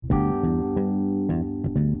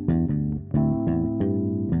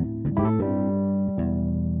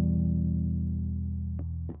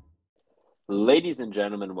Ladies and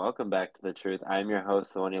gentlemen, welcome back to The Truth. I'm your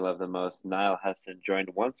host, the one you love the most, Niall Heston, joined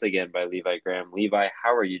once again by Levi Graham. Levi,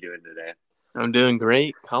 how are you doing today? I'm doing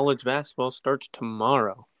great. College basketball starts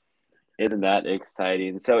tomorrow. Isn't that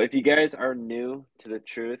exciting? So, if you guys are new to The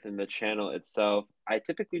Truth and the channel itself, I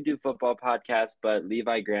typically do football podcasts, but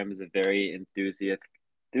Levi Graham is a very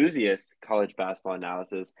enthusiast college basketball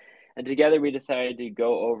analysis. And together we decided to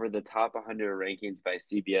go over the top 100 rankings by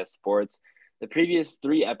CBS Sports. The previous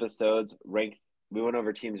three episodes we went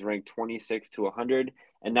over teams ranked 26 to 100,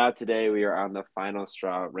 and now today we are on the final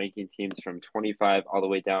straw, ranking teams from 25 all the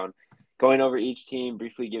way down, going over each team,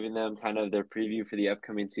 briefly giving them kind of their preview for the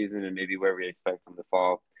upcoming season and maybe where we expect them to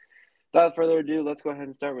fall. Without further ado, let's go ahead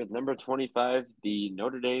and start with number 25, the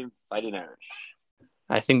Notre Dame Fighting Irish.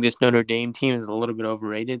 I think this Notre Dame team is a little bit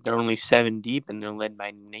overrated. They're only 7 deep, and they're led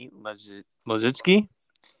by Nate Lozitsky.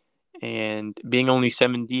 And being only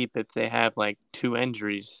 7 deep, if they have like 2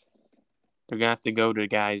 injuries, they're going to have to go to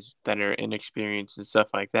guys that are inexperienced and stuff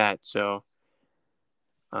like that. So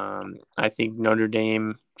I think Notre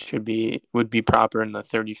Dame would be proper in the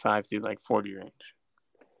 35 through like 40 range.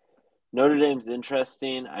 Notre Dame's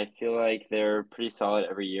interesting. I feel like they're pretty solid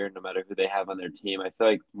every year, no matter who they have on their team. I feel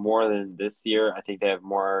like more than this year, I think they have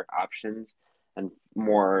more options and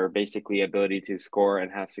more basically ability to score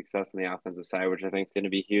and have success on the offensive side, which I think is going to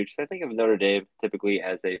be huge. So I think of Notre Dame typically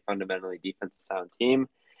as a fundamentally defensive sound team.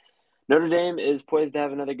 Notre Dame is poised to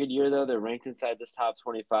have another good year, though. They're ranked inside this top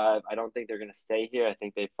 25. I don't think they're going to stay here. I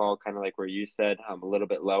think they fall kind of like where you said, a little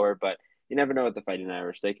bit lower, but you never know with the Fighting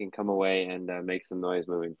Irish. They can come away and make some noise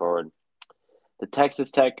moving forward. The Texas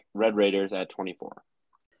Tech Red Raiders at 24.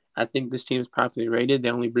 I think this team is properly rated. They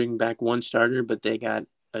only bring back one starter, but they got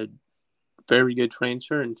a very good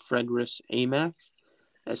transfer in Frederick Amack,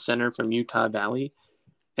 a center from Utah Valley.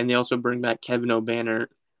 And they also bring back Kevin O'Banner,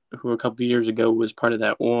 who a couple years ago was part of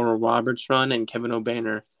that Oral Roberts run. And Kevin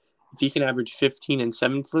O'Banner, if he can average 15 and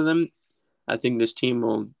 7 for them, I think this team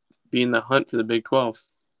will be in the hunt for the Big 12.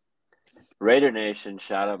 Raider Nation,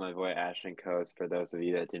 shout out my boy Ashton Coates for those of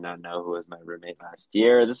you that do not know who was my roommate last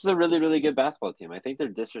year. This is a really, really good basketball team. I think they're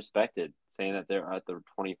disrespected saying that they're at the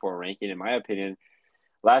 24 ranking. In my opinion,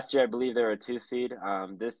 last year I believe they were a 2 seed.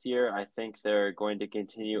 This year I think they're going to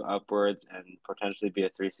continue upwards and potentially be a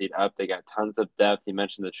 3 seed up. They got tons of depth. You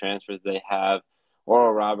mentioned the transfers they have.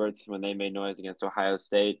 Oral Roberts, when they made noise against Ohio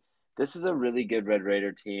State. This is a really good Red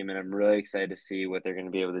Raider team, and I'm really excited to see what they're going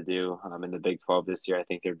to be able to do in the Big 12 this year. I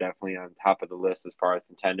think they're definitely on top of the list as far as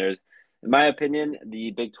contenders. In my opinion,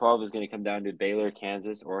 the Big 12 is going to come down to Baylor,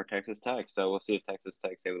 Kansas, or Texas Tech. So we'll see if Texas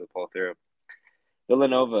Tech's able to pull through.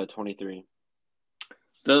 Villanova, 23.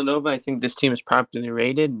 Villanova, I think this team is properly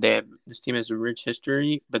rated. This team has a rich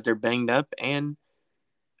history, but they're banged up. And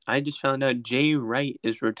I just found out Jay Wright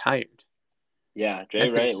is retired. Yeah, Jay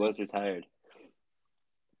Wright was retired.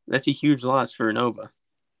 That's a huge loss for Nova.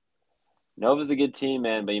 Nova's a good team,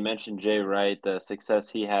 man, but you mentioned Jay Wright, the success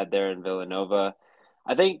he had there in Villanova.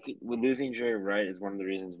 I think with losing Jay Wright is one of the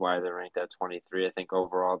reasons why they're ranked at 23. I think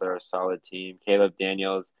overall they're a solid team. Caleb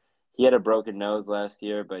Daniels, he had a broken nose last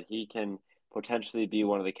year, but he can potentially be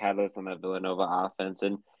one of the catalysts on that Villanova offense.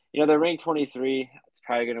 And they're ranked 23. It's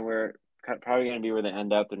probably going to be where they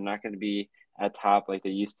end up. They're not going to be at top like they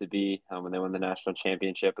used to be when they won the national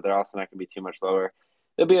championship, but they're also not going to be too much lower.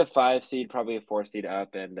 They'll be a 5 seed, probably a 4 seed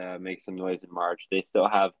up, and make some noise in March. They still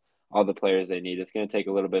have all the players they need. It's going to take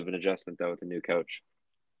a little bit of an adjustment, though, with the new coach.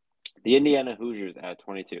 The Indiana Hoosiers at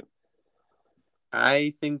 22.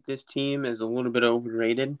 I think this team is a little bit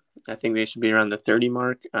overrated. I think they should be around the 30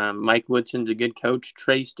 mark. Mike Woodson's a good coach.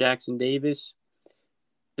 Trace Jackson Davis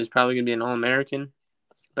is probably going to be an All-American,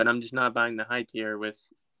 but I'm just not buying the hype here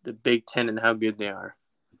with the Big Ten and how good they are.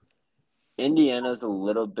 Indiana's a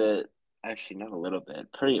little bit, actually not a little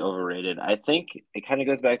bit, pretty overrated. I think it kind of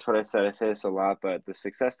goes back to what I said. I say this a lot, but the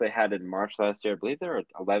success they had in March last year, I believe they were an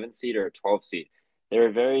 11 seed or a 12 seed. They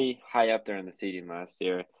were very high up there in the seeding last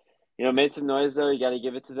year. Made some noise, though. You got to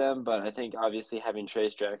give it to them. But I think, obviously, having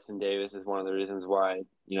Trace Jackson Davis is one of the reasons why,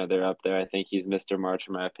 they're up there. I think he's Mr. March,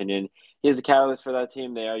 in my opinion. He's a catalyst for that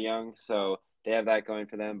team. They are young, so they have that going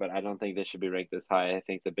for them. But I don't think they should be ranked this high. I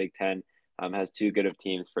think the Big Ten has too good of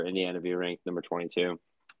teams for Indiana to be ranked number 22.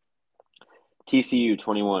 TCU,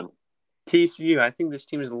 21. TCU, I think this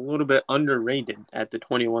team is a little bit underrated at the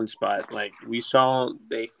 21 spot. Like, we saw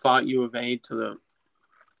they fought U of A to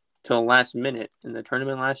the last minute in the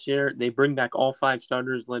tournament last year. They bring back all 5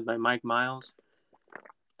 starters led by Mike Miles.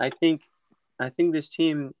 I think this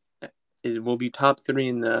team will be top 3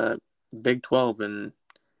 in the Big 12 and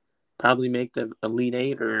probably make the Elite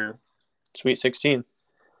 8 or Sweet 16.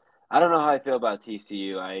 I don't know how I feel about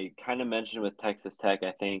TCU. I kind of mentioned with Texas Tech,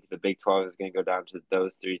 I think the Big 12 is going to go down to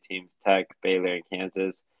those three teams: Tech, Baylor, and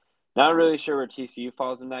Kansas. Not really sure where TCU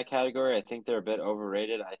falls in that category. I think they're a bit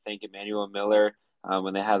overrated. I think Emmanuel Miller,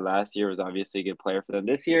 when they had last year, was obviously a good player for them.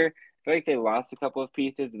 This year, I feel like they lost a couple of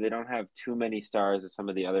pieces. They don't have too many stars as some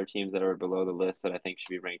of the other teams that are below the list that I think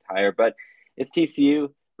should be ranked higher. But it's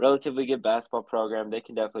TCU, relatively good basketball program. They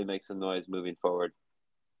can definitely make some noise moving forward.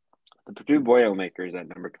 The Purdue Boilermakers at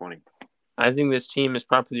number 20. I think this team is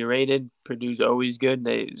properly rated. Purdue's always good.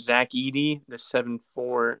 Zach Edey, the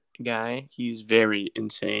 7'4" guy, he's very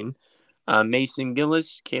insane. Mason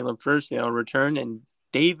Gillis, Caleb First, they all return, and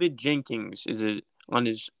David Jenkins is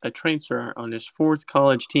a transfer on his fourth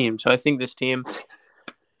college team. So I think this team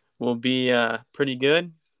will be pretty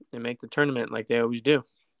good and make the tournament like they always do.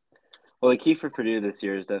 Well, the key for Purdue this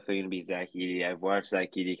year is definitely going to be Zach Edey. I've watched Zach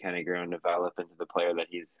Edey kind of grow and develop into the player that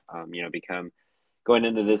he's, become going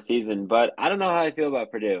into this season. But I don't know how I feel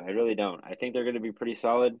about Purdue. I really don't. I think they're going to be pretty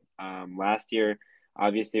solid. Last year,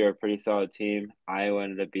 obviously, they're a pretty solid team. Iowa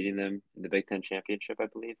ended up beating them in the Big Ten championship, I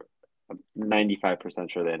believe. I'm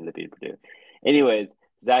 95% sure they ended up beating Purdue. Anyways,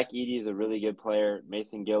 Zach Edey is a really good player.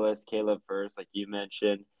 Mason Gillis, Caleb First, like you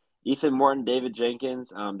mentioned. Ethan Morton, David Jenkins.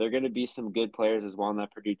 They're going to be some good players as well on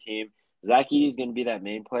that Purdue team. Zach Edey is going to be that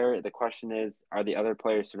main player. The question is, are the other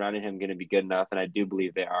players surrounding him going to be good enough? And I do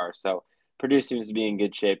believe they are. So Purdue seems to be in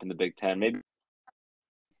good shape in the Big Ten, maybe,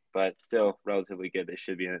 but still relatively good. They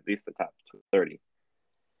should be in at least the top 30.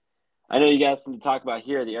 I know you guys need to talk about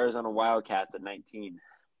here the Arizona Wildcats at 19.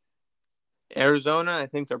 Arizona, I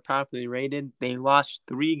think they're properly rated. They lost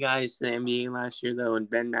 3 guys to the NBA last year, though, and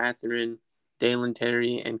Ben Mathurin, Dalen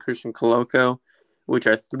Terry, and Christian Koloko, which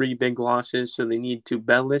are 3 big losses. So they need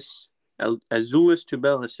Azulis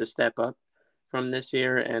Tubelis to step up from this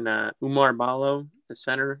year, and Umar Ballo, the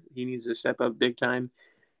center, he needs to step up big time,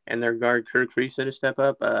 and their guard Kirk Risa to step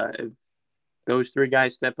up. If those 3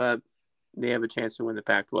 guys step up, they have a chance to win the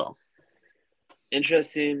Pac-12.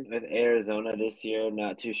 Interesting with Arizona this year.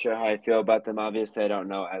 Not too sure how I feel about them. Obviously, I don't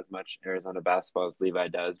know as much Arizona basketball as Levi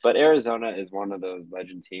does, but Arizona is one of those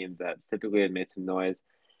legend teams that's typically made some noise.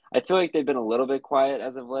 I feel like they've been a little bit quiet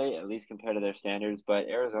as of late, at least compared to their standards, but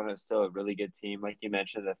Arizona is still a really good team. Like you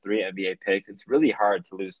mentioned, the 3 NBA picks. It's really hard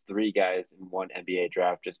to lose 3 guys in one NBA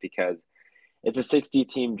draft just because it's a 60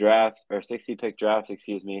 team draft or 60 pick draft,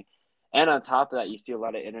 excuse me. And on top of that, you see a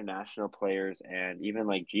lot of international players and even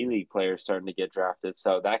like G League players starting to get drafted.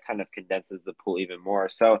 So that kind of condenses the pool even more.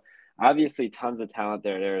 So obviously, tons of talent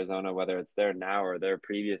there at Arizona, whether it's there now or there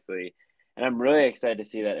previously. And I'm really excited to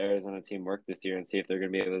see that Arizona team work this year and see if they're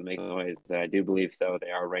going to be able to make noise. And I do believe so. They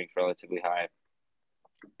are ranked relatively high.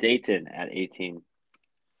 Dayton at 18.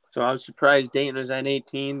 So I was surprised Dayton was at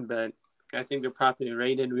 18, but I think they're properly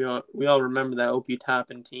rated. We all remember that OP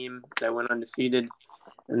Toppin team that went undefeated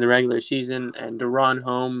in the regular season, and Deron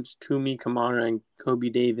Holmes, Toomey Kamara, and Kobe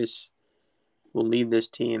Davis will lead this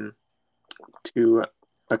team to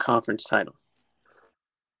a conference title.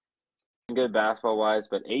 Good basketball wise,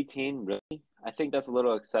 but 18, really? I think that's a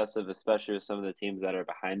little excessive, especially with some of the teams that are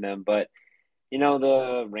behind them. But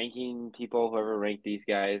the ranking people, whoever ranked these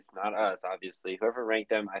guys, not us, obviously, whoever ranked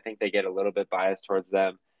them, I think they get a little bit biased towards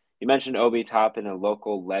them. You mentioned Obi Toppin, a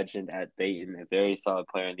local legend at Dayton, a very solid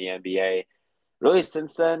player in the NBA. Really,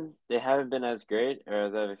 since then, they haven't been as great or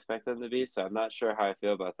as I've expected them to be, so I'm not sure how I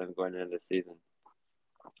feel about them going into this season.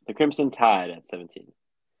 The Crimson Tide at 17.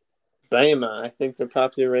 Bama, I think they're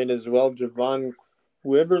properly rated as well. Javon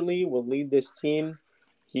Quiverly will lead this team.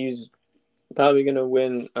 He's probably going to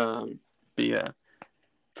win the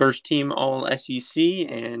first team All SEC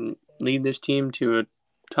and lead this team to a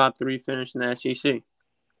top 3 finish in the SEC.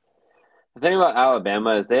 The thing about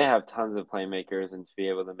Alabama is they have tons of playmakers, and to be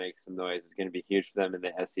able to make some noise is going to be huge for them in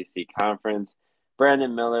the SEC conference.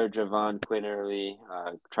 Brandon Miller, Javon Quinterly,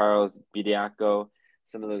 Charles Bediako,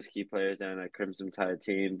 some of those key players on that Crimson Tide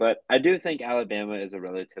team. But I do think Alabama is a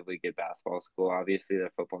relatively good basketball school. Obviously,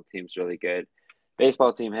 their football team's really good.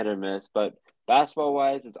 Baseball team hit or miss, but basketball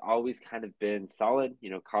wise, it's always kind of been solid.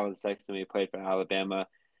 Colin Sexton, we played for Alabama,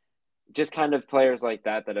 just kind of players like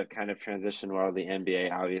that have kind of transitioned well to the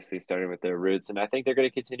NBA, obviously starting with their roots. And I think they're going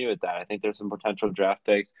to continue with that. I think there's some potential draft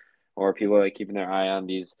picks or people like keeping their eye on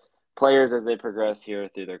these players as they progress here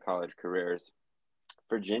through their college careers.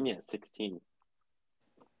 Virginia, 16.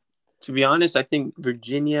 To be honest, I think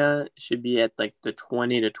Virginia should be at like the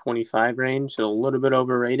 20 to 25 range, so a little bit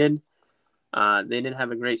overrated. They didn't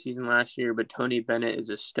have a great season last year, but Tony Bennett is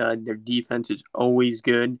a stud. Their defense is always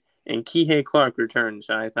good. And Kihei Clark returns.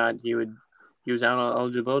 So I thought he was out on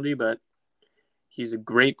eligibility, but he's a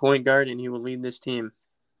great point guard and he will lead this team.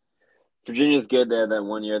 Virginia's good. They had that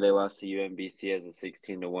one year they lost to UMBC as a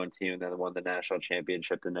 16-1 team, and then won the national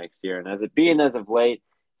championship the next year. And as of late,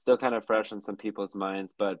 still kind of fresh on some people's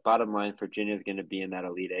minds. But bottom line, Virginia's going to be in that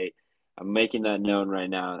Elite Eight. I'm making that known right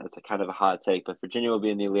now. That's a kind of a hot take, but Virginia will be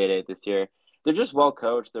in the Elite Eight this year. They're just well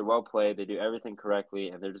coached. They're well played. They do everything correctly,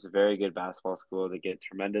 and they're just a very good basketball school. They get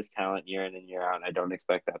tremendous talent year in and year out. And I don't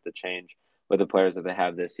expect that to change with the players that they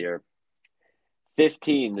have this year.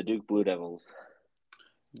 15, the Duke Blue Devils.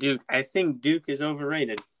 Duke. I think Duke is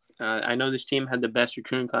overrated. I know this team had the best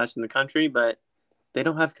recruiting class in the country, but they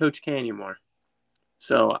don't have Coach K anymore.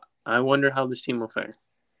 So I wonder how this team will fare.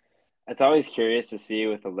 It's always curious to see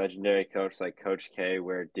with a legendary coach like Coach K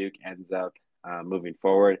where Duke ends up moving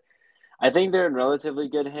forward. I think they're in relatively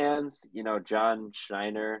good hands. You know, John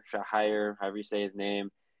Shire, however you say his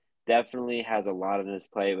name, definitely has a lot on his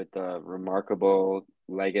plate with the remarkable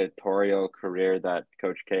legatorial career that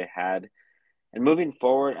Coach K had. And moving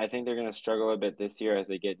forward, I think they're going to struggle a bit this year as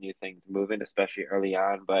they get new things moving, especially early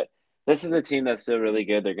on. But this is a team that's still really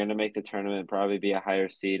good. They're going to make the tournament, probably be a higher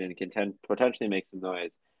seed, and contend potentially make some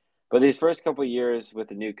noise. But these first couple of years with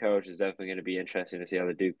the new coach is definitely going to be interesting to see how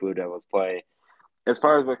the Duke Blue Devils play. As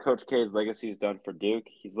far as what Coach K's legacy has done for Duke,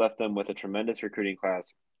 he's left them with a tremendous recruiting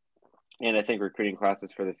class, and I think recruiting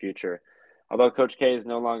classes for the future. Although Coach K is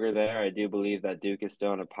no longer there, I do believe that Duke is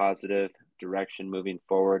still in a positive direction moving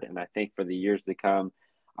forward. And I think for the years to come,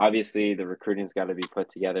 obviously the recruiting's got to be put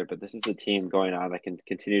together, but this is a team going on that can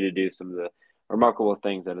continue to do some of the remarkable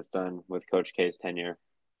things that it's done with Coach K's tenure.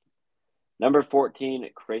 Number 14,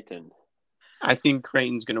 Creighton. I think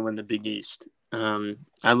Creighton's going to win the Big East.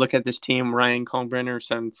 I look at this team, Ryan Kalkbrenner,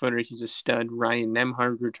 7-footer, he's a stud. Ryan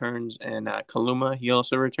Nemhard returns, and Kaluma, he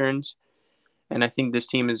also returns. And I think this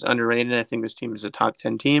team is underrated. I think this team is a top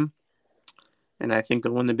 10 team. And I think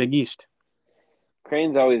they'll win the Big East.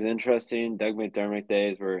 Creighton's always interesting. Doug McDermott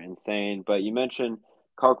days were insane. But you mentioned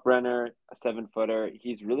Kalkbrenner, a 7-footer.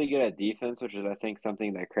 He's really good at defense, which is I think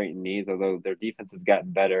something that Creighton needs, although their defense has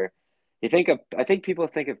gotten better. I think people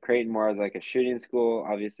think of Creighton more as like a shooting school.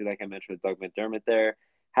 Obviously, like I mentioned with Doug McDermott there.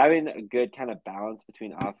 Having a good kind of balance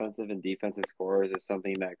between offensive and defensive scorers is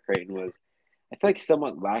something that Creighton was, I feel like,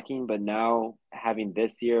 somewhat lacking. But now having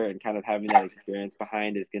this year and kind of having that experience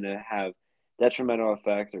behind is going to have detrimental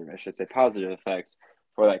effects, or I should say positive effects,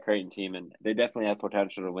 for that Creighton team. And they definitely have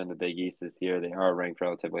potential to win the Big East this year. They are ranked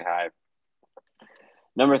relatively high.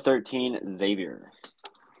 Number 13, Xavier.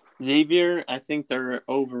 Xavier, I think they're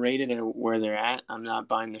overrated at where they're at. I'm not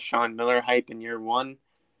buying the Sean Miller hype in year one.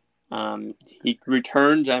 He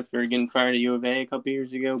returns after getting fired at U of A couple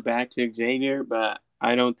years ago back to Xavier, but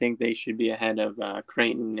I don't think they should be ahead of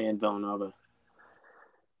Creighton and Villanova.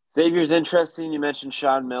 Xavier's interesting. You mentioned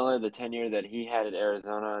Sean Miller, the tenure that he had at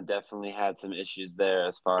Arizona definitely had some issues there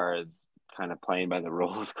as far as kind of playing by the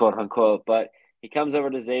rules, quote unquote. But he comes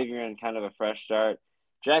over to Xavier and kind of a fresh start.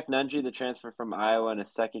 Jack Nungy, the transfer from Iowa in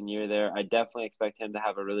his second year there, I definitely expect him to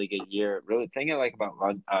have a really good year. Really, thing I like about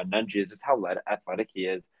Nungy is just how athletic he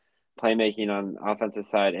is, playmaking on offensive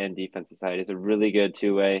side and defensive side. He's a really good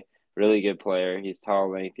two-way, really good player. He's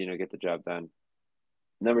tall, length, get the job done.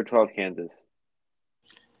 Number 12, Kansas.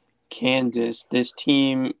 Kansas, this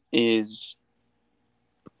team is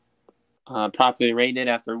properly rated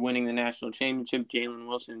after winning the national championship. Jalen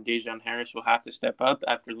Wilson and Dejon Harris will have to step up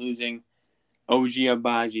after losing Oji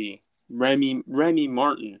Abaji. Remy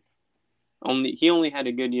Martin. He only had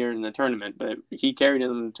a good year in the tournament, but he carried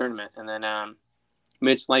them in the tournament. And then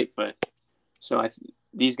Mitch Lightfoot. So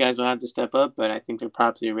these guys will have to step up, but I think they're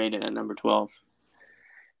properly rated at number 12.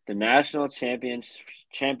 The national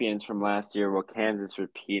champions from last year, will Kansas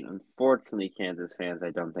repeat? Unfortunately, Kansas fans, I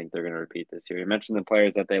don't think they're going to repeat this year. You mentioned the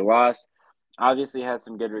players that they lost. Obviously, had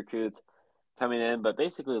some good recruits coming in, but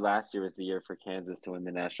basically last year was the year for Kansas to win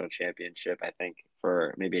the national championship, I think,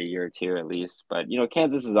 for maybe a year or two at least. But,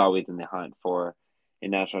 Kansas is always in the hunt for a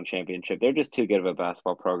national championship. They're just too good of a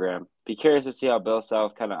basketball program. Be curious to see how Bill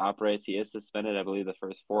Self kind of operates. He is suspended, I believe, the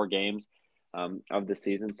first 4 games of the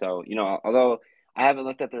season. So, although I haven't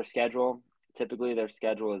looked at their schedule, typically their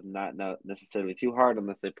schedule is not necessarily too hard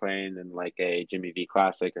unless they're playing in like a Jimmy V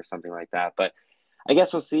Classic or something like that. But I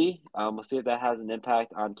guess we'll see. We'll see if that has an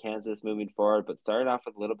impact on Kansas moving forward. But starting off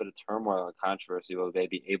with a little bit of turmoil and controversy, will they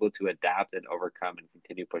be able to adapt and overcome and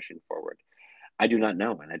continue pushing forward? I do not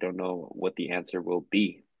know, and I don't know what the answer will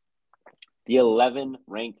be. The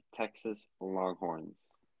 11th-ranked Texas Longhorns.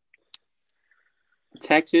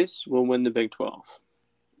 Texas will win the Big 12.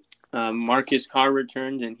 Marcus Carr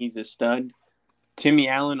returns, and he's a stud. Timmy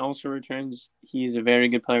Allen also returns. He's a very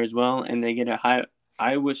good player as well. And they get a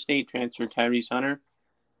Iowa State transfer, Tyrese Hunter.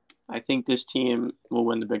 I think this team will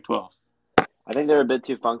win the Big 12. I think they're a bit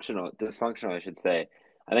too dysfunctional, I should say.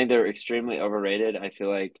 I think they're extremely overrated. I feel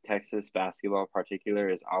like Texas basketball in particular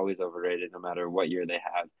is always overrated no matter what year they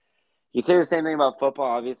have. You say the same thing about football.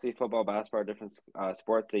 Obviously, football, basketball are different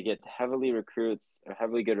sports. They get heavily recruits or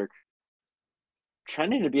heavily good recruits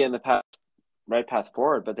trending to be in the right path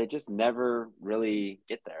forward, but they just never really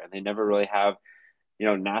get there. And they never really have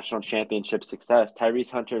national championship success.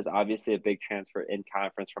 Tyrese Hunter is obviously a big transfer in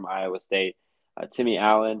conference from Iowa State. Timmy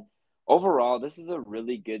Allen. Overall, this is a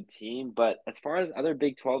really good team. But as far as other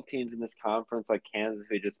Big 12 teams in this conference, like Kansas,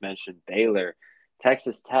 we just mentioned, Baylor,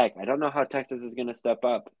 Texas Tech, I don't know how Texas is going to step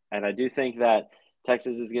up. And I do think that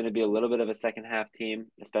Texas is going to be a little bit of a second half team,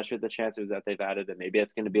 especially with the chances that they've added. And maybe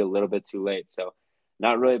it's going to be a little bit too late. So,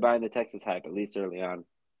 not really buying the Texas hype, at least early on.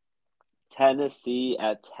 Tennessee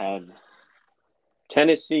at 10.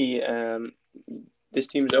 Tennessee, this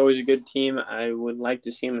team's always a good team. I would like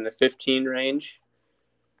to see them in the 15 range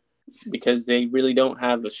because they really don't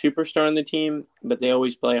have a superstar on the team, but they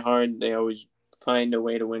always play hard. They always find a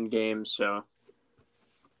way to win games. So,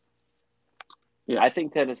 yeah. I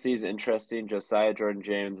think Tennessee's interesting. Josiah Jordan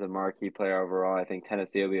James, a marquee player overall. I think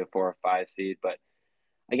Tennessee will be a 4 or 5 seed. But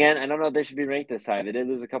again, I don't know if they should be ranked this high. They did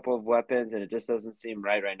lose a couple of weapons, and it just doesn't seem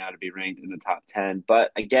right now to be ranked in the top 10.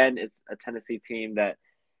 But again, it's a Tennessee team that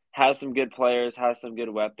has some good players, has some good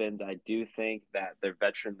weapons. I do think that their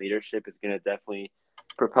veteran leadership is going to definitely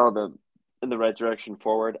propel them in the right direction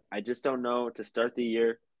forward. I just don't know to start the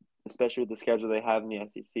year, especially with the schedule they have in the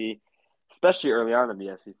SEC, especially early on in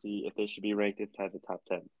the SEC, if they should be ranked inside the top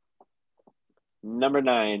 10. Number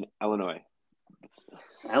 9, Illinois.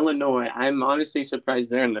 Illinois, I'm honestly surprised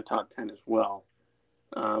they're in the top 10 as well.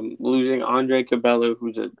 Losing Andre Cabello,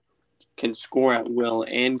 can score at will,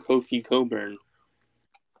 and Kofi Coburn,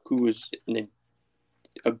 who was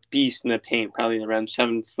a beast in the paint, probably around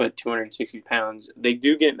 7 foot, 260 pounds. They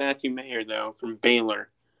do get Matthew Mayer, though, from Baylor,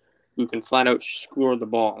 who can flat out score the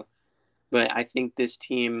ball. But I think this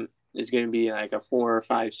team is going to be like a 4 or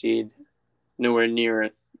 5 seed, nowhere near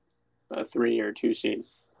a 3 or 2 seed.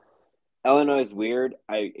 Illinois is weird.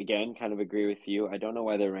 I, again, kind of agree with you. I don't know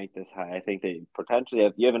why they're ranked this high. I think they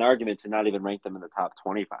potentially you have an argument to not even rank them in the top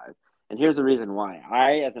 25. And here's the reason why.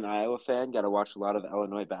 I, as an Iowa fan, got to watch a lot of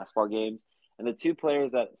Illinois basketball games. And the two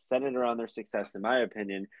players that centered around their success, in my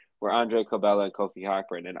opinion, were Andre Cobella and Kofi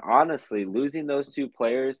Cockburn. And honestly, losing those two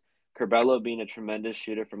players, Curbelo being a tremendous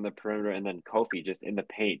shooter from the perimeter, and then Kofi just in the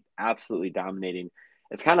paint, absolutely dominating.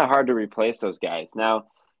 It's kind of hard to replace those guys. Now,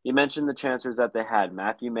 you mentioned the transfers that they had.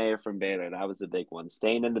 Matthew Mayer from Baylor, that was a big one.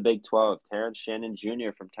 Staying in the Big 12, Terrence Shannon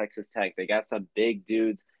Jr. from Texas Tech. They got some big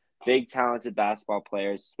dudes, big talented basketball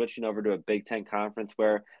players switching over to a Big Ten conference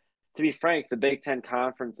where, to be frank, the Big Ten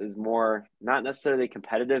conference is more, not necessarily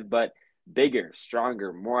competitive, but bigger,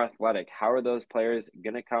 stronger, more athletic. How are those players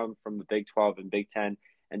going to come from the Big 12 and Big Ten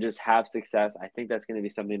and just have success? I think that's going to be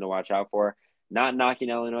something to watch out for. Not knocking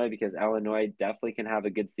Illinois, because Illinois definitely can have a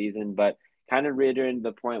good season, but kind of reiterating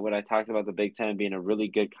the point when I talked about the Big Ten being a really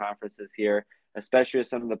good conference this year, especially with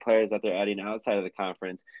some of the players that they're adding outside of the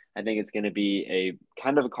conference. I think it's going to be a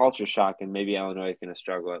kind of a culture shock, and maybe Illinois is going to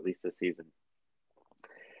struggle at least this season.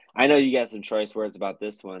 I know you got some choice words about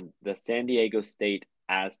this one. The San Diego State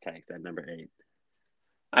Aztecs at number 8.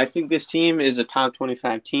 I think this team is a top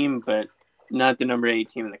 25 team, but not the number 8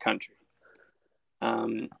 team in the country.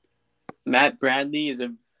 Matt Bradley is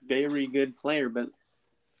a very good player, but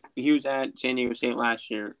he was at San Diego State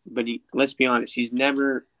last year. But let's be honest, he's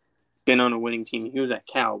never been on a winning team. He was at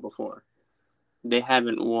Cal before. They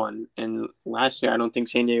haven't won. And last year, I don't think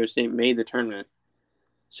San Diego State made the tournament.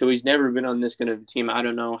 So he's never been on this good of a team. I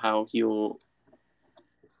don't know how he'll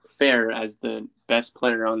fare as the best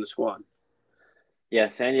player on the squad. Yeah,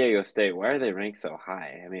 San Diego State, why are they ranked so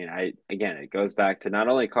high? I mean, again, it goes back to not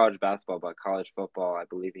only college basketball, but college football. I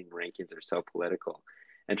believe in rankings are so political.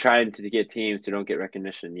 And trying to get teams who don't get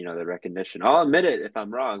recognition, the recognition. I'll admit it if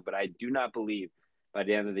I'm wrong, but I do not believe by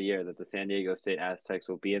the end of the year that the San Diego State Aztecs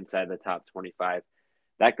will be inside the top 25.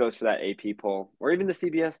 That goes for that AP poll, or even the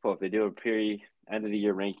CBS poll if they do a pre-end of the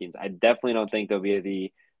year rankings. I definitely don't think they'll be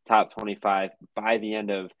the top 25 by the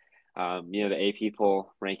end of, the AP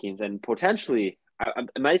poll rankings. And potentially,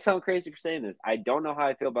 it might sound crazy for saying this. I don't know how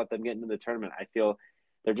I feel about them getting to the tournament. I feel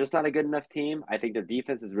they're just not a good enough team. I think their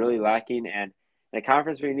defense is really lacking, and in a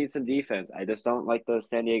conference where you need some defense, I just don't like the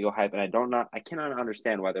San Diego hype, and I cannot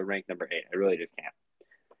understand why they're ranked number 8. I really just can't.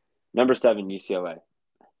 Number 7, UCLA.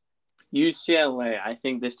 UCLA, I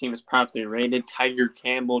think this team is properly rated. Tiger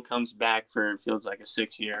Campbell comes back for, it feels like, a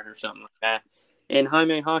 6-year or something like that. And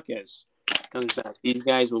Jaime Jaquez comes back. These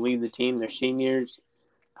guys will lead the team. They're seniors.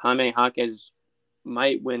 Jaime Jaquez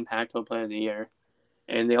might win Pac-12 Player of the Year.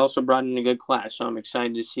 and they also brought in a good class. So I'm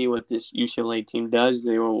excited to see what this UCLA team does.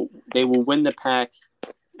 They will win the pack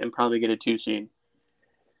and probably get a 2 seed.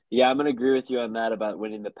 Yeah, I'm going to agree with you on that about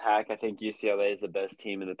winning the pack. I think UCLA is the best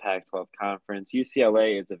team in the Pac-12 conference.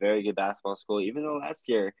 UCLA is a very good basketball school, even though last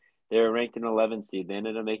year they were ranked an 11 seed. They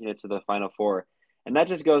ended up making it to the Final Four. And that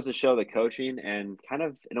just goes to show the coaching and kind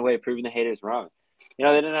of, in a way, proving the haters wrong. They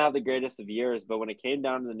didn't have the greatest of years, but when it came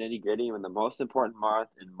down to the nitty-gritty, when the most important month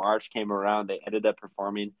in March came around, they ended up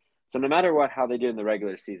performing. So no matter how they do in the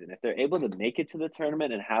regular season, if they're able to make it to the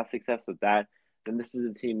tournament and have success with that, then this is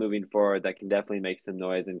a team moving forward that can definitely make some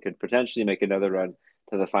noise and could potentially make another run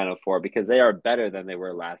to the Final Four because they are better than they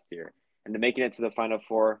were last year. And to making it to the Final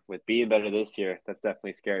Four with being better this year, that's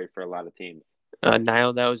definitely scary for a lot of teams.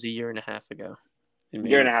 Niall, that was a year and a half ago.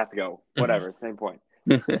 Year and a half ago, whatever, same point.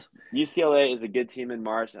 UCLA is a good team in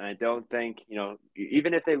March, and I don't think,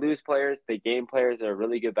 even if they lose players, they gain players. They're a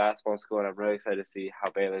really good basketball school, and I'm really excited to see how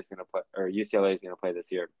Baylor's going to play, or UCLA is going to play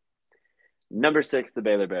this year. Number 6, the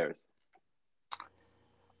Baylor Bears.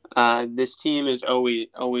 This team is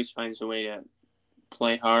always finds a way to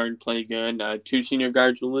play hard, play good. 2 senior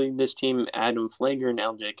guards will lead this team, Adam Flager and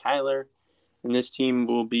LJ Kyler, and this team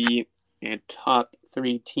will be a top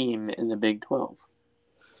 3 team in the Big 12.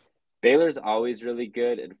 Baylor's always really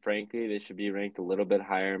good, and frankly, they should be ranked a little bit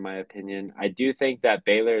higher, in my opinion. I do think that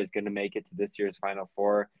Baylor is going to make it to this year's Final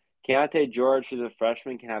Four. Keontae George, who's a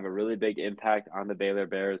freshman, can have a really big impact on the Baylor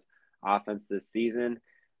Bears offense this season.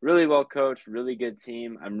 Really well coached, really good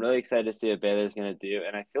team. I'm really excited to see what Baylor's going to do,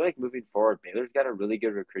 and I feel like moving forward, Baylor's got a really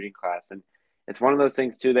good recruiting class, and it's one of those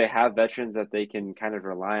things, too. They have veterans that they can kind of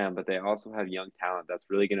rely on, but they also have young talent that's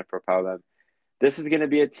really going to propel them. This is going to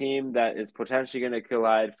be a team that is potentially going to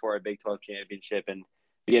collide for a Big 12 championship and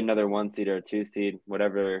be another 1 seed or a 2 seed,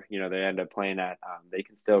 whatever they end up playing at. They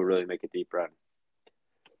can still really make a deep run.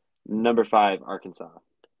 Number 5, Arkansas.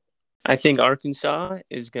 I think Arkansas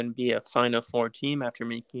is going to be a Final Four team after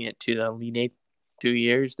making it to the Elite Eight 2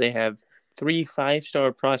 years. They have 3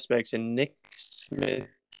 5-star prospects in Nick Smith,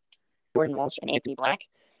 Jordan Walsh, and Anthony Black.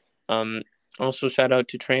 Also, shout out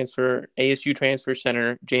to ASU transfer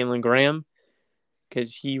center Jalen Graham,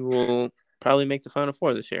 because he will probably make the Final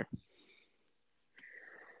Four this year.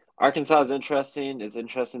 Arkansas is interesting. It's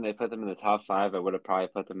interesting they put them in the top 5. I would have probably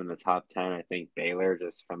put them in the top 10. I think Baylor,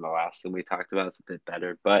 just from the last thing we talked about, is a bit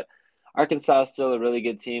better. But Arkansas is still a really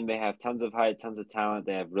good team. They have tons of height, tons of talent.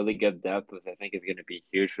 They have really good depth, which I think is going to be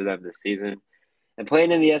huge for them this season. And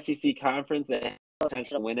playing in the SEC conference, they have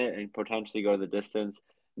potential to win it and potentially go the distance.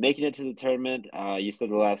 Making it to the tournament, you said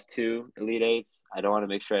the last 2 Elite Eights. I don't want to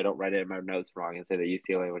make sure I don't write it in my notes wrong and say that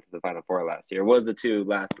UCLA went to the Final Four last year. What was the 2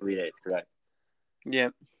 last Elite Eights, correct? Yeah.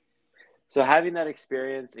 So having that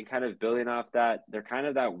experience and kind of building off that, they're kind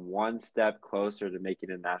of that one step closer to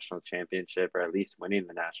making a national championship or at least winning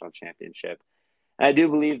the national championship. And I do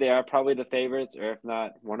believe they are probably the favorites, or if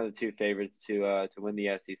not, one of the 2 favorites to win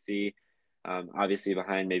the SEC. Obviously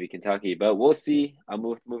behind maybe Kentucky, but we'll see.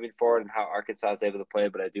 Moving forward and how Arkansas is able to play,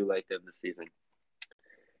 but I do like them this season.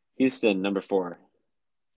 Houston, number 4.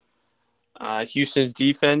 Houston's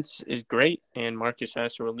defense is great, and Marcus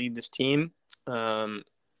Sasser will lead this team.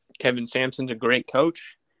 Kevin Sampson's a great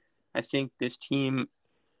coach. I think this team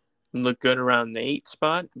look good around the 8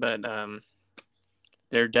 spot, but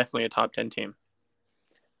they're definitely a top 10 team.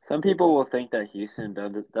 Some people will think that Houston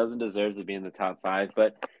doesn't deserve to be in the top 5,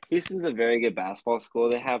 but Houston's a very good basketball school.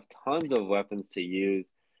 They have tons of weapons to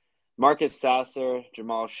use. Marcus Sasser,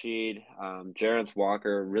 Jamal Sheed, Jarence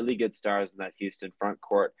Walker, really good stars in that Houston front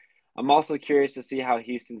court. I'm also curious to see how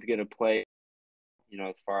Houston's going to play,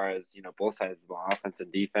 as far as, both sides of the ball, offense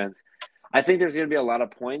and defense. I think there's going to be a lot of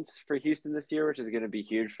points for Houston this year, which is going to be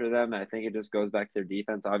huge for them. I think it just goes back to their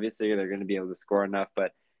defense. Obviously, they're going to be able to score enough,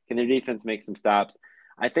 but can their defense make some stops?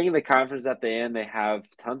 I think in the conference that they're in, they have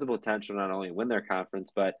tons of potential not only win their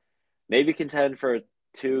conference, but maybe contend for a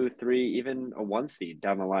 2, 3, even a 1 seed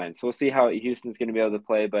down the line. So we'll see how Houston's going to be able to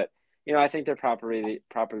play. But, I think they're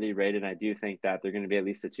properly rated. I do think that they're going to be at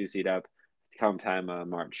least a 2 seed up come time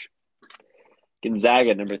March.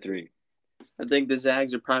 Gonzaga, number 3. I think the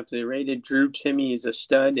Zags are properly rated. Drew Timme is a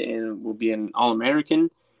stud and will be an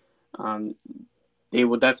All-American. They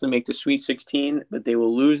will definitely make the Sweet 16, but they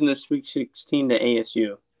will lose in the Sweet 16 to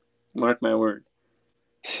ASU. Mark my word.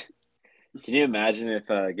 Can you imagine if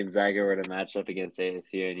Gonzaga were to match up against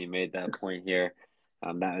ASU and you made that point here?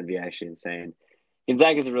 That would be actually insane.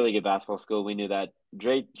 Gonzaga is a really good basketball school. We knew that.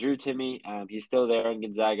 Drew Timme, he's still there in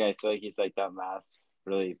Gonzaga. I feel like he's like that last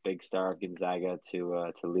really big star of Gonzaga to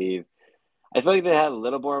leave. I feel like they had a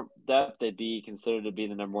little more depth. They'd be considered to be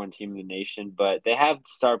the number one team in the nation, but they have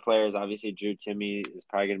star players. Obviously, Drew Timmy is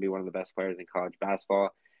probably going to be one of the best players in college basketball.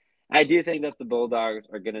 I do think that the Bulldogs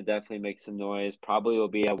are going to definitely make some noise. Probably will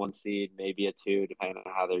be a 1 seed, maybe a 2, depending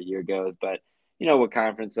on how their year goes. But you know what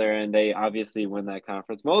conference they're in. They obviously win that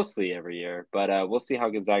conference mostly every year. But we'll see how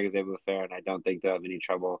Gonzaga is able to fare, and I don't think they'll have any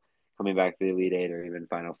trouble coming back to the Elite Eight or even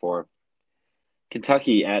Final Four.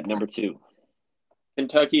 Kentucky at number 2.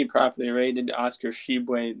 Kentucky properly rated Oscar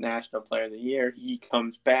Tshiebwe National Player of the Year. He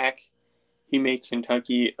comes back. He makes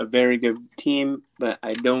Kentucky a very good team, but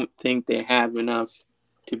I don't think they have enough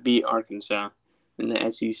to beat Arkansas in the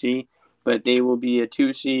SEC. But they will be a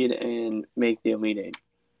 2 seed and make the Elite Eight.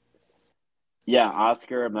 Yeah,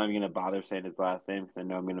 Oscar, I'm not even going to bother saying his last name because I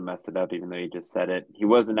know I'm going to mess it up even though you just said it. He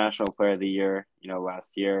was the National Player of the Year,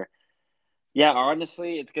 last year. Yeah,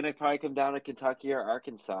 honestly, it's going to probably come down to Kentucky or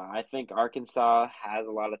Arkansas. I think Arkansas has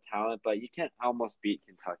a lot of talent, but you can't almost beat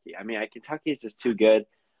Kentucky. I mean, Kentucky is just too good.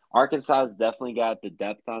 Arkansas has definitely got the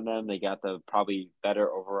depth on them. They got the probably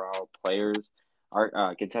better overall players.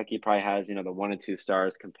 Kentucky probably has, the 1 and 2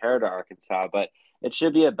 stars compared to Arkansas, but it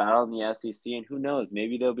should be a battle in the SEC. And who knows,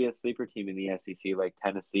 maybe there'll be a sleeper team in the SEC like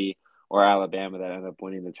Tennessee or Alabama that end up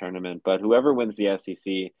winning the tournament. But whoever wins the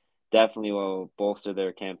SEC definitely will bolster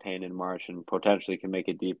their campaign in March and potentially can make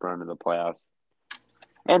a deep run in the playoffs.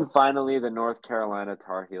 And finally, the North Carolina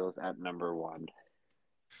Tar Heels at number 1.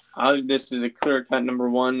 This is a clear-cut number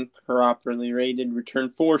 1, properly rated.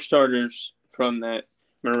 Returned 4 starters from that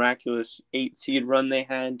miraculous 8-seed run they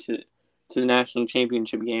had to the national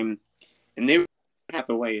championship game, and they were half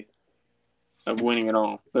away of winning it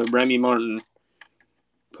all. But Remy Martin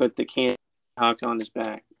put the Kansas Hawks on his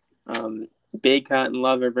back. Baycott and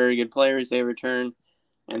Love are very good players. They return,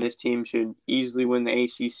 and this team should easily win the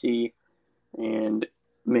ACC and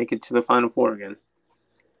make it to the Final Four again.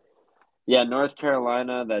 Yeah, North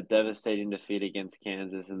Carolina, that devastating defeat against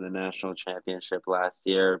Kansas in the national championship last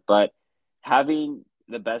year. But having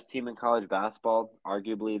the best team in college basketball,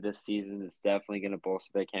 arguably this season, is definitely going to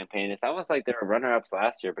bolster their campaign. It's almost like they were runner-ups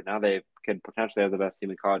last year, but now they could potentially have the best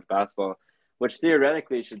team in college basketball, which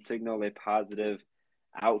theoretically should signal a positive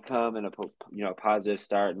outcome and a positive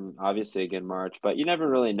start, and obviously a good March. But you never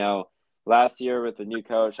really know. Last year with the new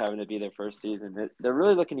coach having to be their first season, they're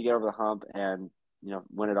really looking to get over the hump and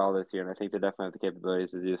win it all this year. And I think they definitely have the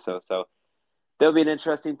capabilities to do so. So they'll be an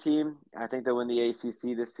interesting team. I think they'll win the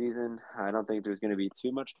ACC this season. I don't think there's going to be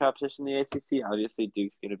too much competition in the ACC. Obviously,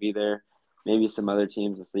 Duke's going to be there. Maybe some other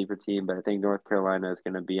teams, a sleeper team. But I think North Carolina is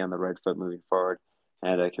going to be on the right foot moving forward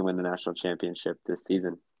and can win the national championship this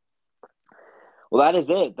season. Well, that is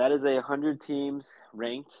it. That is 100 teams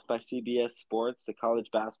ranked by CBS Sports. The college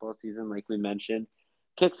basketball season, like we mentioned,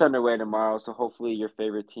 kicks underway tomorrow. So hopefully your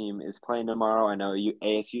favorite team is playing tomorrow. I know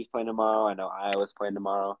ASU is playing tomorrow. I know Iowa's playing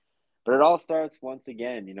tomorrow. But it all starts once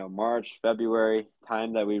again, March, February,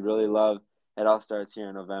 time that we really love. It all starts here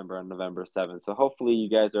in November on November 7th. So hopefully you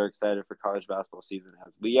guys are excited for college basketball season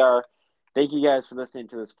as we are. Thank you guys for listening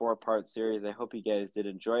to this 4-part series. I hope you guys did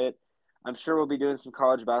enjoy it. I'm sure we'll be doing some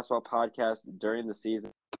college basketball podcasts during the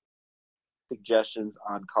season. Suggestions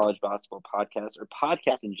on college basketball podcasts or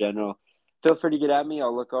podcasts in general, feel free to get at me.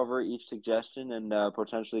 I'll look over each suggestion and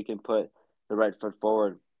potentially can put the right foot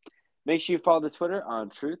forward. Make sure you follow the Truth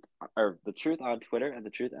on Twitter and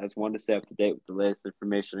the Truth as one to stay up to date with the latest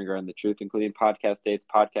information regarding the Truth, including podcast dates,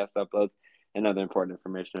 podcast uploads, and other important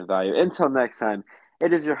information of value. Until next time,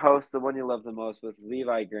 it is your host, the one you love the most, with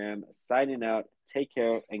Levi Graham, signing out. Take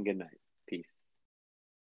care and good night. Peace.